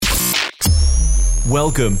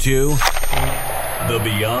Welcome to the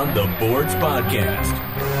Beyond the Boards podcast.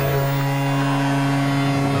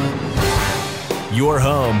 Your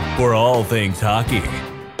home for all things hockey.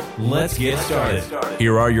 Let's get started.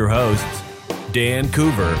 Here are your hosts, Dan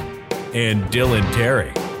Coover and Dylan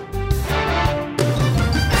Terry.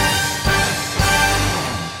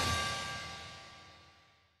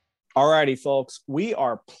 Alrighty, folks, we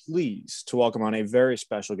are pleased to welcome on a very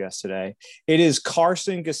special guest today. It is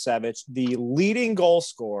Carson Gacevich, the leading goal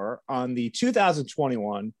scorer on the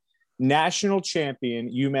 2021 national champion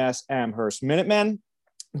UMass Amherst Minutemen,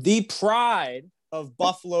 the pride of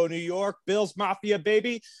Buffalo, New York, Bills Mafia,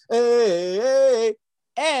 baby, hey,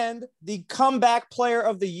 and the comeback player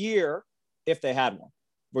of the year, if they had one.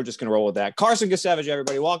 We're just going to roll with that. Carson Gacevich,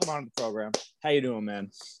 everybody, welcome on to the program. How you doing, man?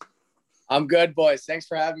 I'm good, boys. Thanks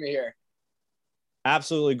for having me here.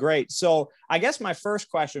 Absolutely great. So I guess my first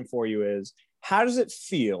question for you is, how does it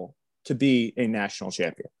feel to be a national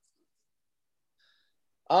champion?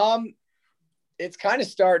 It's kind of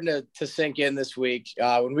starting to sink in this week.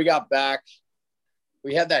 When we got back,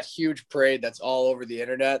 we had that huge parade that's all over the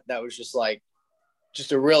internet. That was just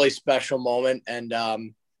a really special moment. And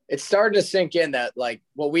it's starting to sink in that like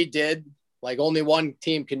what we did, like only one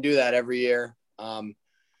team can do that every year.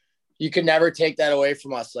 You can never take that away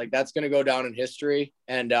from us. Like that's going to go down in history.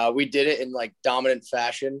 And we did it in like dominant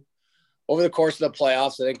fashion over the course of the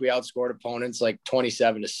playoffs. I think we outscored opponents like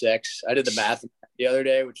 27-6. I did the math the other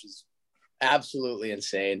day, which is absolutely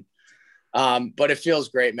insane. But it feels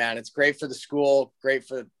great, man. It's great for the school, great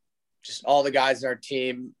for just all the guys in our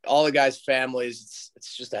team, all the guys' families.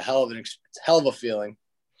 It's just a hell of a feeling.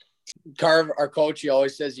 Carv, our coach, he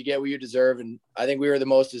always says you get what you deserve. And I think we were the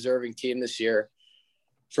most deserving team this year.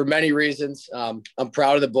 For many reasons. I'm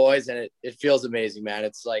proud of the boys and it feels amazing, man.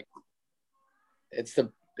 It's like, it's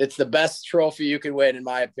the best trophy you can win in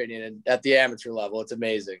my opinion. And at the amateur level, it's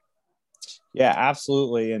amazing. Yeah,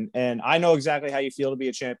 absolutely. And I know exactly how you feel to be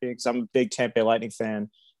a champion because I'm a big Tampa Bay Lightning fan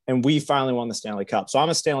and we finally won the Stanley Cup. So I'm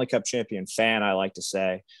a Stanley Cup champion fan, I like to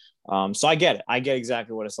say. So I get it. I get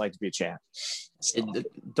exactly what it's like to be a champ. So.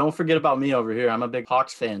 Don't forget about me over here. I'm a big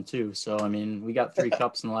Hawks fan too. So, I mean, we got 3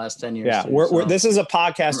 cups in the last 10 years. Yeah, too, this is a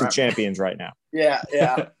podcast of champions right now. Yeah.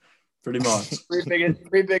 Pretty much.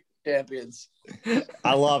 Three big champions.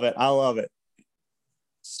 I love it.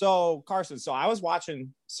 So, Carson, I was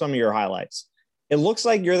watching some of your highlights. It looks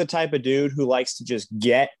like you're the type of dude who likes to just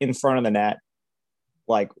get in front of the net,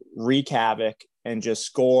 like wreak havoc and just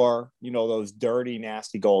score, those dirty,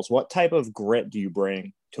 nasty goals. What type of grit do you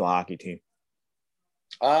bring to a hockey team?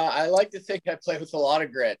 I like to think I play with a lot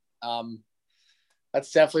of grit.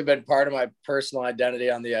 That's definitely been part of my personal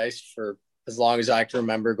identity on the ice for as long as I can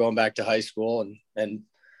remember, going back to high school and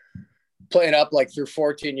playing up like through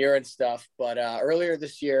 14 year and stuff. But earlier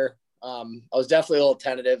this year, I was definitely a little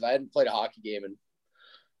tentative. I hadn't played a hockey game in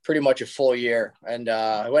pretty much a full year. And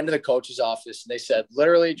I went to the coach's office and they said,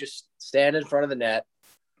 literally just stand in front of the net,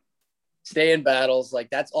 stay in battles. Like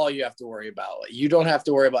that's all you have to worry about. Like, you don't have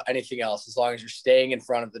to worry about anything else as long as you're staying in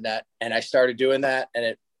front of the net. And I started doing that and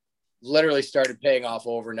it literally started paying off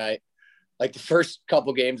overnight. Like the first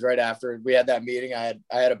couple games right after we had that meeting, I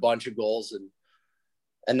had a bunch of goals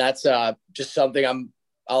and that's just something I'll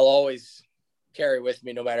always carry with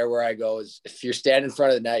me no matter where I go is if you're standing in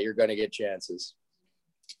front of the net, you're going to get chances.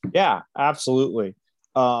 Yeah, absolutely.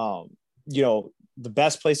 The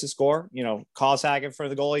best place to score, cause havoc for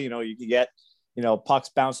the goalie. You can get, pucks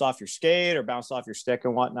bounced off your skate or bounced off your stick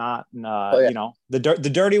and whatnot. And, the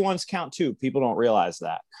dirty ones count too. People don't realize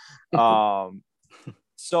that.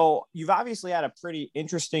 So you've obviously had a pretty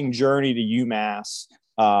interesting journey to UMass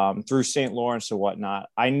through St. Lawrence and whatnot.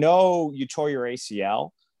 I know you tore your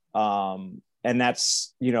ACL and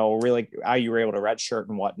that's, really how you were able to redshirt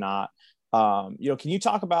and whatnot. Can you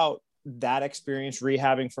talk about that experience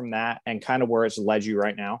rehabbing from that and kind of where it's led you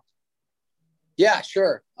right now? Yeah,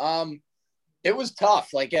 sure. It was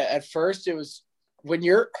tough. Like at first it was when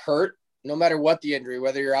you're hurt, no matter what the injury,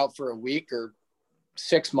 whether you're out for a week or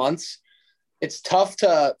 6 months, it's tough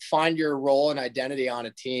to find your role and identity on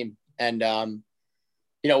a team. And,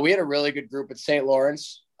 we had a really good group at St.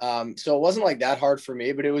 Lawrence. So it wasn't like that hard for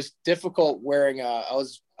me, but it was difficult wearing, I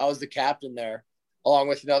was the captain there along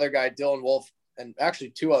with another guy, Dylan Wolf, and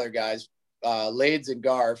actually 2 other guys, Lades and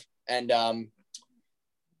Garv. And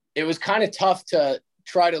it was kind of tough to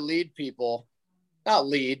try to lead people, not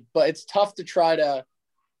lead, but it's tough to try to,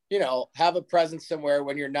 have a presence somewhere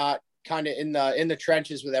when you're not kind of in the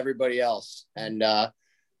trenches with everybody else. And,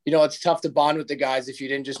 it's tough to bond with the guys if you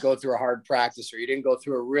didn't just go through a hard practice or you didn't go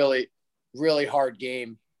through a really, really hard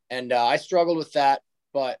game. And I struggled with that,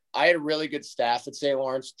 but I had a really good staff at St.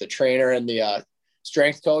 Lawrence, the trainer and the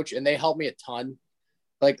strength coach, and they helped me a ton.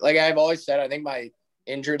 Like I've always said, I think my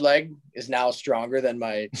injured leg is now stronger than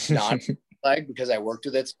my leg because I worked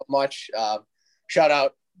with it so much. Shout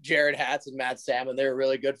out Jared Hatz and Matt Salmon. They were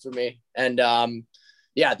really good for me. And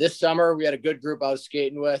this summer we had a good group I was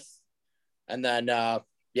skating with. And then, I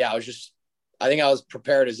think I was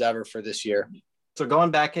prepared as ever for this year. So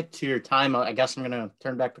going back to your time, I guess I'm going to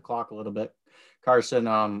turn back the clock a little bit. Carson,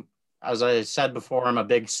 as I said before, I'm a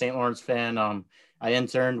big St. Lawrence fan. I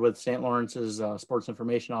interned with St. Lawrence's sports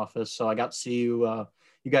information office. So I got to see you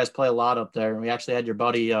guys play a lot up there. And we actually had your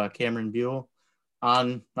buddy, Cameron Buell,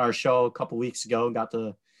 on our show a couple weeks ago. Got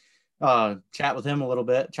to chat with him a little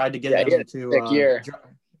bit. Tried to get him to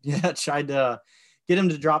tried to get him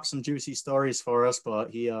to drop some juicy stories for us,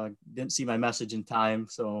 but he didn't see my message in time,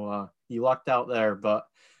 so he lucked out there. But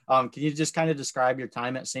can you just kind of describe your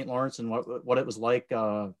time at St. Lawrence and what it was like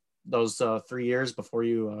those 3 years before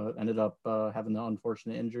you ended up having the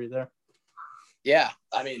unfortunate injury there? Yeah,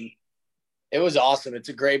 I mean, it was awesome. It's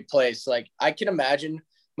a great place. Like, I can imagine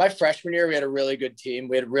my freshman year, we had a really good team.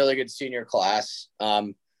 We had a really good senior class.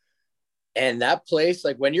 And that place,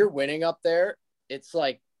 like, when you're winning up there, it's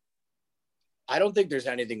like, I don't think there's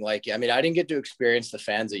anything like it. I mean, I didn't get to experience the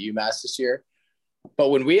fans at UMass this year, but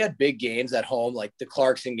when we had big games at home, like the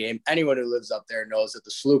Clarkson game, anyone who lives up there knows that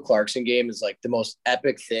the SLU Clarkson game is like the most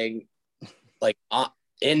epic thing, like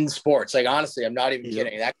in sports. Like, honestly, I'm not even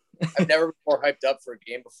kidding. I've never been more hyped up for a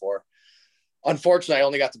game before. Unfortunately, I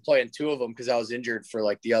only got to play in 2 of them because I was injured for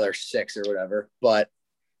like the other 6 or whatever. But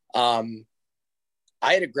I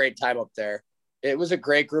had a great time up there. It was a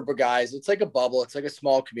great group of guys. It's like a bubble. It's like a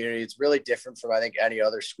small community. It's really different from, I think, any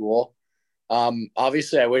other school.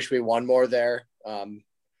 Obviously, I wish we won more there.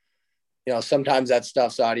 Sometimes that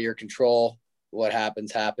stuff's out of your control. What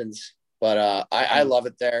happens. But I love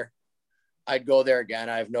it there. I'd go there again.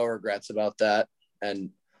 I have no regrets about that. And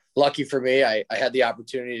lucky for me, I had the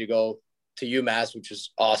opportunity to go to UMass, which is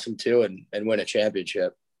awesome too, and win a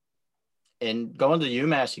championship. And going to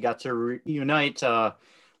UMass, you got to reunite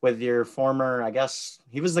with your former, I guess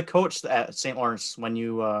he was the coach at St. Lawrence when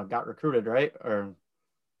you got recruited, right? Or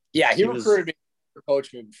yeah, he recruited me,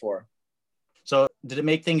 coached me before. So did it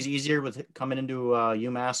make things easier with coming into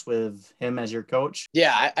UMass with him as your coach?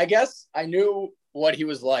 Yeah, I guess I knew what he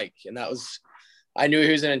was like, and I knew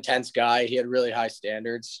he was an intense guy. He had really high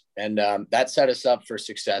standards, and that set us up for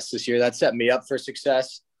success this year. That set me up for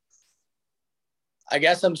success. I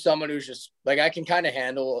guess I'm someone who's just like, I can kind of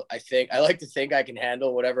handle, I like to think I can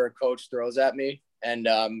handle whatever a coach throws at me. And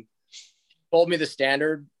told me the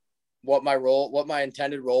standard, what my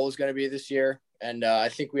intended role was going to be this year. And I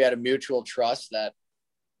think we had a mutual trust that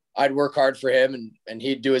I'd work hard for him and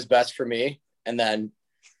he'd do his best for me. And then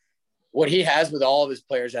what he has with all of his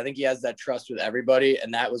players, I think he has that trust with everybody.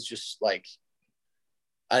 And that was just like,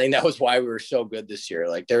 I think that was why we were so good this year.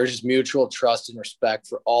 Like, there was just mutual trust and respect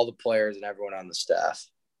for all the players and everyone on the staff.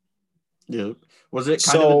 Yeah. Was it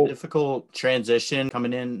kind of a difficult transition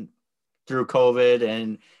coming in through COVID?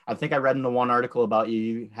 And I think I read in the one article about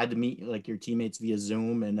you had to meet like your teammates via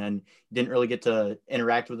Zoom, and then you didn't really get to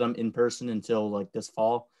interact with them in person until like this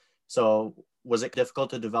fall. So was it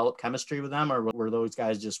difficult to develop chemistry with them, or were those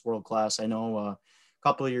guys just world class? I know a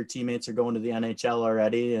couple of your teammates are going to the NHL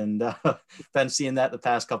already, and been seeing that the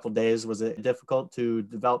past couple of days. Was it difficult to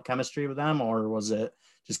develop chemistry with them, or was it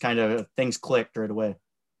just kind of things clicked right away?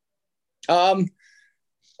 It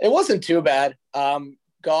wasn't too bad.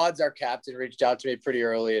 Gods, our captain, reached out to me pretty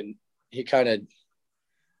early, and he kind of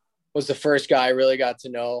was the first guy I really got to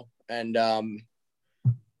know. And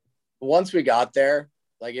once we got there,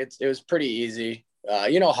 like it was pretty easy.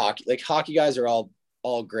 Hockey guys are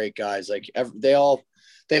all great guys. Like they've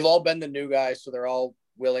all been the new guys, so they're all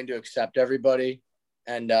willing to accept everybody.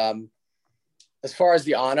 And as far as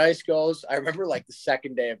the on ice goes, I remember like the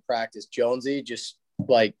second day of practice, Jonesy just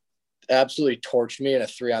like absolutely torched me in a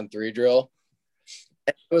 3-on-3 drill.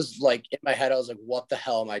 It was like in my head, I was like, what the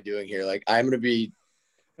hell am I doing here? Like, I'm going to be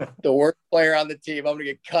the worst player on the team. I'm going to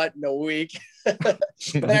get cut in a week.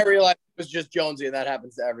 And I realized it was just Jonesy, and that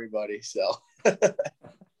happens to everybody. So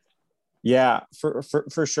yeah,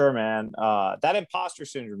 for sure, man. That imposter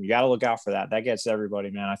syndrome, you got to look out for that. That gets everybody,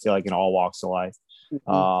 man. I feel like in all walks of life.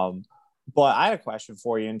 Mm-hmm. But I had a question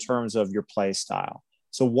for you in terms of your play style.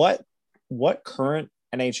 So what current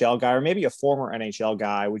NHL guy, or maybe a former NHL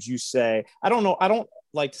guy, would you say, I don't know, I don't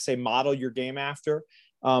like to say model your game after,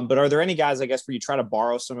 but are there any guys, I guess, where you try to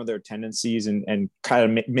borrow some of their tendencies and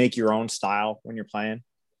kind of make your own style when you're playing?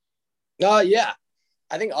 Yeah.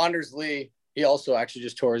 I think Anders Lee, he also actually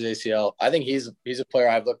just tore his ACL. I think he's a player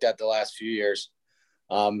I've looked at the last few years.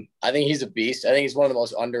 I think he's a beast. I think he's one of the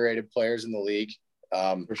most underrated players in the league.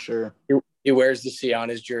 For sure. He wears the C on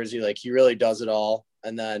his jersey. Like, he really does it all.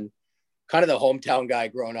 And then kind of the hometown guy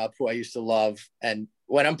growing up who I used to love. And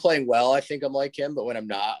when I'm playing well, I think I'm like him. But when I'm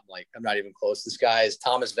not, I'm not even close. This guy is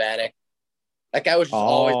Thomas Vanek. That guy was just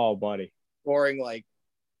always buddy, scoring like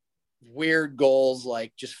weird goals,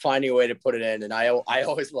 like just finding a way to put it in. And I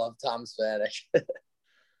always loved Thomas Vanek.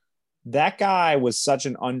 That guy was such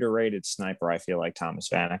an underrated sniper. I feel like Thomas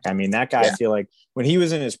Vanek. I mean, that guy, I feel like when he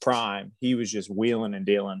was in his prime, he was just wheeling and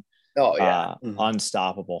dealing. Oh yeah.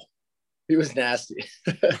 Unstoppable. He was nasty.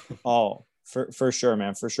 Oh, for sure,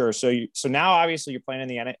 man. For sure. So now obviously you're playing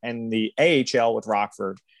in the AHL with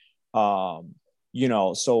Rockford. So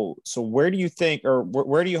where do you think, or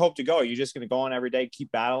where do you hope to go? Are you just going to go on every day,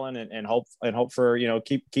 keep battling and hope for,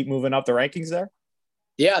 keep moving up the rankings there?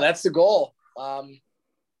 Yeah, that's the goal.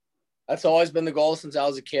 That's always been the goal since I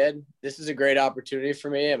was a kid. This is a great opportunity for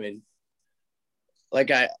me. I mean, like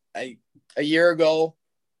a year ago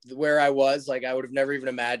where I was, like, I would have never even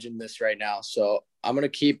imagined this right now. So I'm going to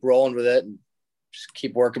keep rolling with it and just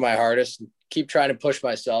keep working my hardest and keep trying to push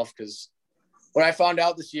myself. Cause what I found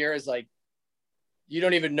out this year is like, you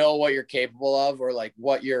don't even know what you're capable of, or like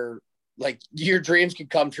what your dreams can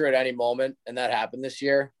come true at any moment. And that happened this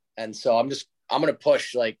year. And so I'm going to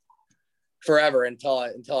push like forever until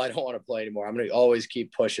I don't want to play anymore. I'm going to always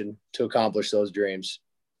keep pushing to accomplish those dreams.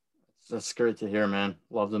 That's great to hear, man.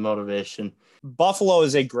 Love the motivation. Buffalo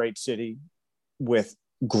is a great city with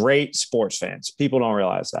great sports fans. People don't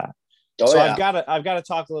realize that. I've got to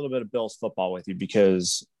talk a little bit of Bills football with you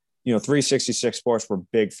because, 366 Sports, we're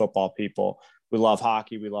big football people. We love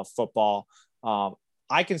hockey. We love football.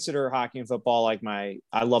 I consider hockey and football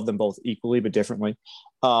I love them both equally, but differently.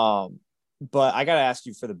 But I got to ask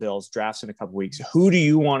you, for the Bills, drafts in a couple weeks, who do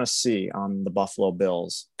you want to see on the Buffalo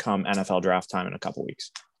Bills come NFL draft time in a couple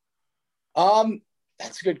weeks?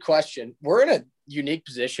 That's a good question. We're in a unique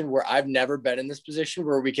position where I've never been in this position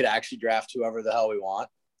where we could actually draft whoever the hell we want.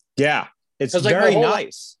 Yeah, it's very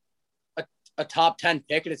nice. A top 10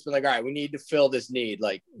 pick, and it's been like, all right, we need to fill this need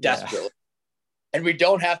desperately. And we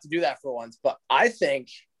don't have to do that for once. But I think,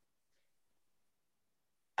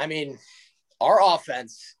 our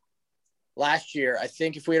offense last year, I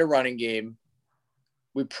think if we had a running game,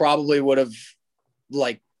 we probably would have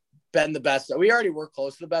been the best. We already were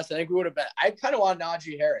close to the best. I think we would have been. I kind of want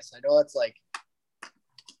Najee Harris. I know that's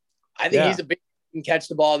I think he's a big, can catch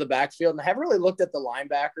the ball in the backfield. And I haven't really looked at the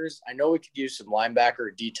linebackers. I know we could use some linebacker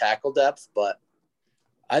or D tackle depth, but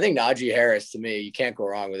I think Najee Harris, to me, you can't go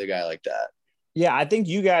wrong with a guy like that. Yeah, I think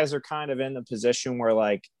you guys are kind of in the position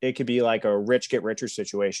where it could be like a rich get richer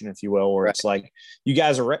situation, if you will, where it's like you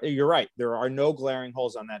guys you're right. There are no glaring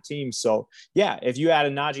holes on that team. So yeah, if you add a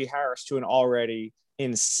Najee Harris to an already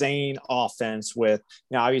insane offense with,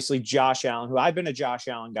 obviously Josh Allen, who I've been a Josh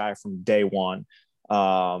Allen guy from day one.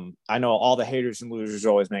 I know all the haters and losers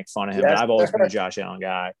always make fun of him, but I've always been a Josh Allen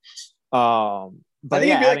guy. But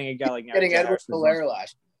yeah, adding a guy like getting Edwards-Helaire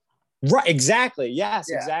last year. Right, exactly. Yes,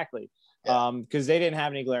 exactly. Because they didn't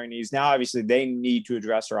have any glaring needs. Now, obviously, they need to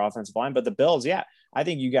address their offensive line. But the Bills, I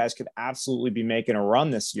think you guys could absolutely be making a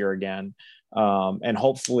run this year again. And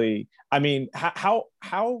hopefully,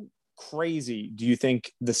 how crazy do you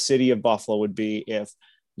think the city of Buffalo would be if,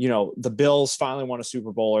 the Bills finally won a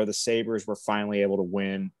Super Bowl or the Sabres were finally able to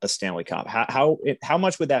win a Stanley Cup? How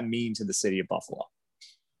much would that mean to the city of Buffalo?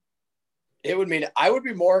 It would mean I would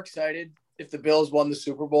be more excited if the Bills won the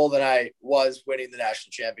Super Bowl than I was winning the national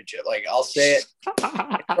championship. I'll say it.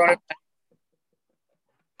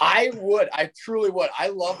 I would. I truly would. I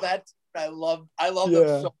love that. I love them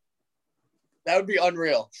so. That would be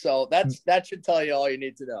unreal. So that should tell you all you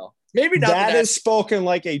need to know. Maybe not. That is spoken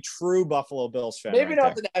like a true Buffalo Bills fan. Maybe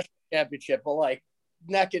not the national championship, but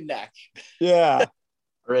neck and neck. Yeah.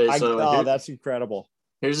 Right. So that's incredible.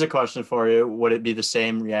 Here's a question for you. Would it be the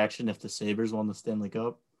same reaction if the Sabres won the Stanley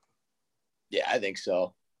Cup? Yeah, I think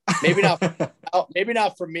so. Maybe not. Maybe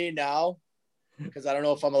not for me now, because I don't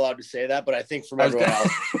know if I'm allowed to say that. But I think from everyone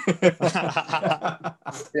else.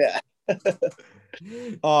 Yeah.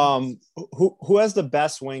 Who has the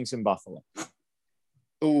best wings in Buffalo?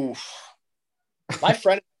 Ooh, my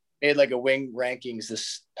friend made a wing rankings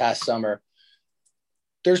this past summer.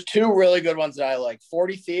 There's two really good ones that I like: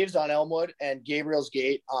 40 Thieves on Elmwood and Gabriel's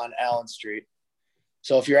Gate on Allen Street.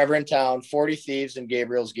 So if you're ever in town, 40 Thieves and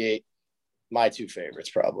Gabriel's Gate, my two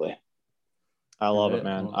favorites probably. I love it,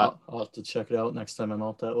 man. I'll have to check it out next time I'm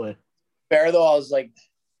out that way. Fair though, I was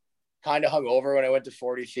kind of hungover when I went to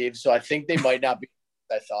 40 Thieves, so I think they might not be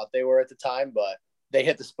what I thought they were at the time, but they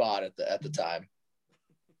hit the spot at the time.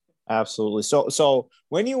 Absolutely. So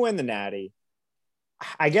when you win the Natty,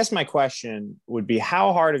 I guess my question would be,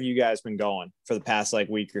 how hard have you guys been going for the past like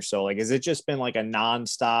week or so? Like, has it just been like a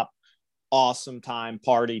nonstop awesome time,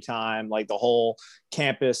 party time? Like the whole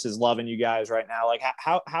campus is loving you guys right now. Like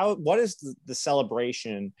what is the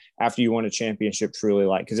celebration after you win a championship truly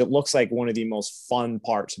like? Because it looks like one of the most fun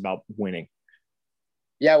parts about winning.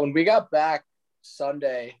 Yeah, when we got back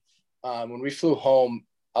Sunday, when we flew home,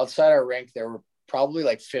 outside our rink, there were probably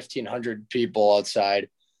like 1,500 people outside,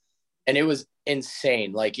 and it was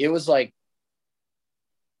insane. Like it was like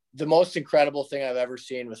the most incredible thing I've ever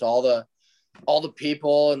seen, with all the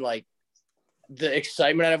people and like the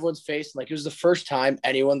excitement on everyone's face. Like it was the first time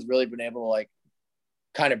anyone's really been able to like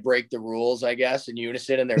kind of break the rules, I guess, in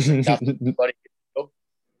unison. And there's like nothing but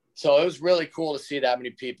so it was really cool to see that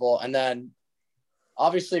many people. And then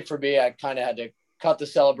obviously for me, I kind of had to cut the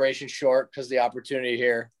celebration short because the opportunity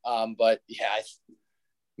here. But yeah, I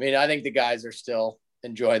mean, I think the guys are still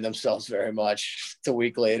enjoying themselves very much. It's a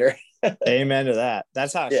week later. Amen to that.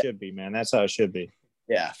 That's how it should be, man. That's how it should be.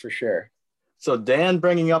 Yeah, for sure. So Dan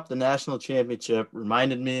bringing up the national championship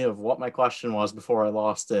reminded me of what my question was before I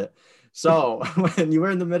lost it. So when you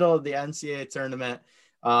were in the middle of the NCAA tournament,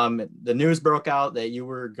 the news broke out that you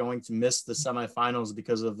were going to miss the semifinals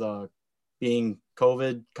because of the being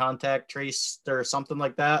COVID contact traced or something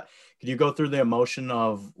like that. Could you go through the emotion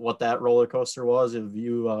of what that roller coaster was of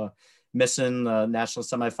you missing the national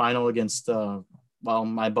semifinal against,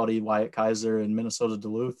 my buddy Wyatt Kaiser in Minnesota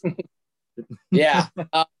Duluth? Yeah.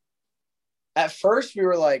 At first we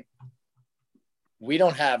were like, we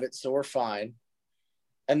don't have it, so we're fine.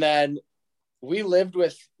 And then we lived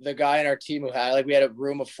with the guy in our team who had, like, we had a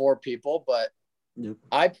room of 4 people, but Yep.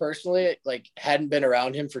 I personally like hadn't been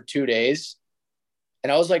around him for 2 days.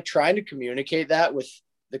 And I was like trying to communicate that with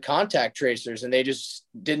the contact tracers, and they just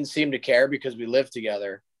didn't seem to care because we lived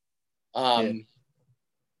together. And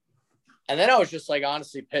then I was just like,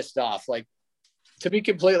 honestly pissed off. Like, to be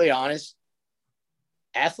completely honest,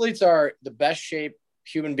 athletes are the best shaped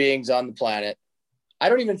human beings on the planet. I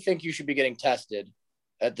don't even think you should be getting tested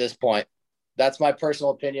at this point. That's my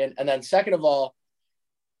personal opinion. And then second of all,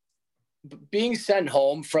 being sent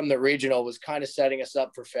home from the regional was kind of setting us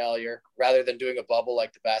up for failure rather than doing a bubble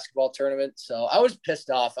like the basketball tournament. So I was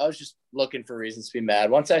pissed off. I was just looking for reasons to be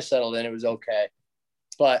mad. Once I settled in, it was okay.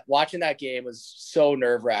 But watching that game was so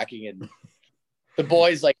nerve-wracking, and the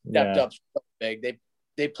boys like stepped up so big.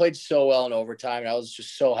 They played so well in overtime, and I was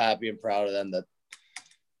just so happy and proud of them that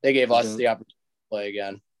they gave us the opportunity to play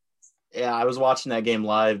again. Yeah, I was watching that game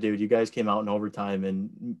live, dude. You guys came out in overtime,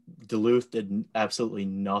 and Duluth did absolutely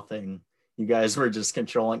nothing. You guys were just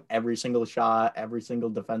controlling every single shot, every single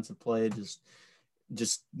defensive play,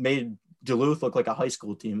 just made Duluth look like a high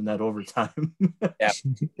school team in that overtime. Yeah,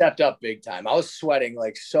 stepped up big time. I was sweating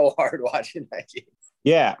like so hard watching that game.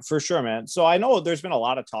 Yeah, for sure, man. So I know there's been a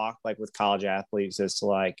lot of talk like with college athletes as to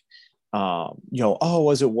like,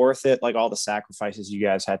 was it worth it? Like all the sacrifices you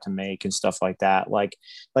guys had to make and stuff like that. Like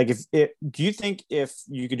do you think if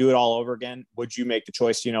you could do it all over again, would you make the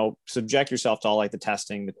choice, subject yourself to all like the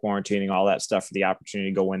testing, the quarantining, all that stuff for the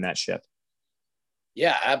opportunity to go win that ship?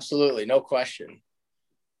 Yeah, absolutely. No question.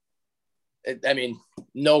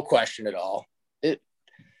 No question at all. It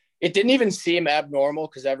didn't even seem abnormal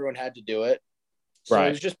because everyone had to do it. So It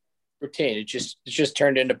was just routine. It just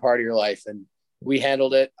turned into part of your life, and we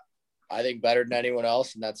handled it, I think, better than anyone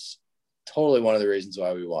else. And that's totally one of the reasons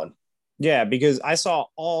why we won. Yeah, because I saw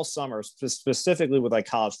all summer, specifically with like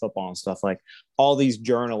college football and stuff, like all these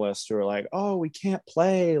journalists who are like, oh, we can't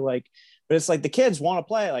play. Like, but it's like the kids want to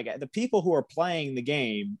play. Like the people who are playing the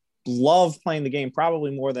game love playing the game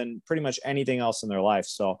probably more than pretty much anything else in their life.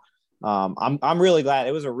 So I'm really glad.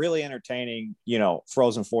 It was a really entertaining,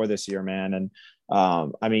 Frozen Four this year, man. And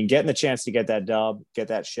getting the chance to get that dub, get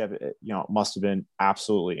that ship, it must have been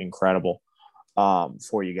absolutely incredible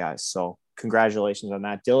for you guys. So congratulations on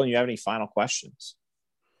that. Dylan, you have any final questions?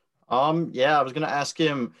 I was going to ask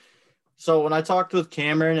him. So when I talked with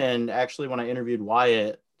Cameron, and actually when I interviewed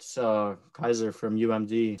Wyatt Kaiser from UMD,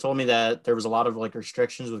 he told me that there was a lot of like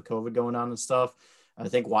restrictions with COVID going on and stuff. I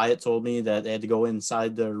think Wyatt told me that they had to go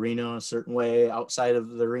inside the arena a certain way, outside of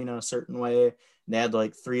the arena a certain way. And they had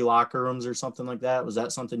like 3 locker rooms or something like that. Was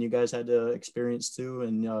that something you guys had to experience too,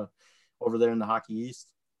 and over there in the Hockey East?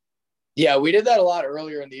 Yeah, we did that a lot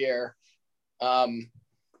earlier in the year.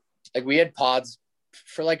 We had pods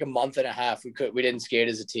for like a month and a half. We didn't skate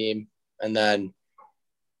as a team, and then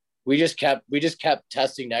we just kept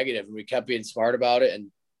testing negative, and we kept being smart about it.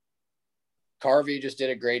 And Carvey just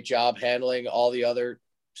did a great job handling all the other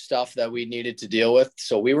stuff that we needed to deal with.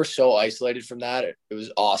 So we were so isolated from that. It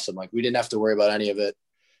was awesome. Like we didn't have to worry about any of it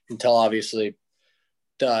until obviously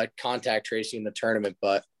the contact tracing in the tournament,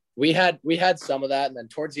 but we had some of that. And then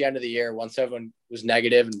towards the end of the year, once everyone was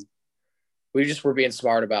negative and we just were being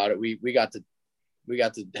smart about it, we got to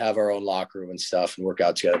have our own locker room and stuff and work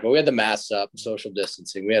out together. But we had the masks up, social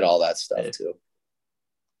distancing. We had all that stuff too.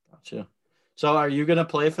 Gotcha. So are you going to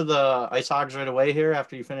play for the Ice Hogs right away here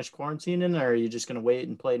after you finish quarantining, or are you just going to wait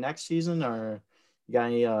and play next season, or you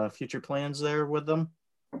got any future plans there with them?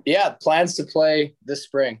 Yeah, plans to play this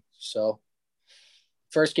spring. So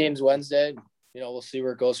first game's Wednesday. We'll see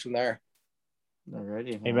where it goes from there.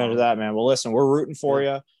 Alrighty. Amen to that, man. Well, listen, we're rooting for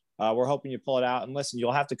you. We're hoping you pull it out. And listen,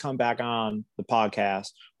 you'll have to come back on the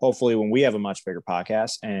podcast, hopefully when we have a much bigger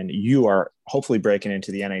podcast and you are hopefully breaking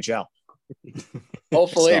into the NHL.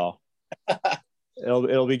 Hopefully. So,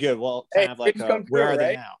 it'll be good. Well, kind of like where are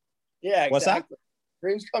they now? Yeah, exactly. What's that?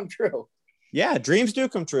 Dreams come true. Yeah, dreams do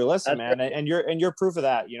come true. Listen, man, right. and you're proof of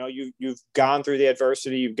that. You've gone through the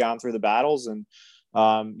adversity, you've gone through the battles, and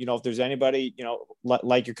if there's anybody,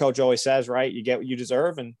 like your coach always says, right, you get what you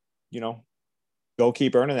deserve, and go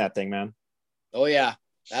keep earning that thing, man. Oh yeah,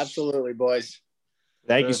 absolutely, boys.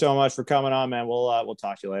 Thank you so much for coming on, man. We'll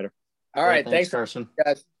talk to you later. All right, thanks, Carson.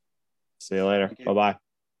 Guys. See you later. Bye-bye.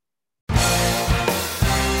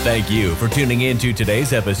 Thank you for tuning in to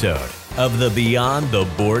today's episode of the Beyond the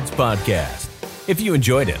Boards podcast. If you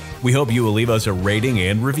enjoyed it, we hope you will leave us a rating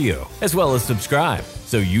and review, as well as subscribe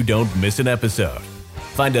so you don't miss an episode.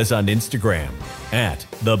 Find us on Instagram at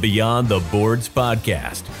the Beyond the Boards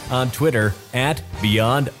podcast, on Twitter at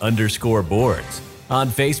Beyond_Boards, on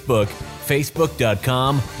Facebook,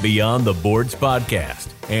 Facebook.com Beyond the Boards podcast,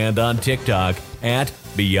 and on TikTok at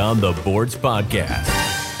Beyond the Boards podcast.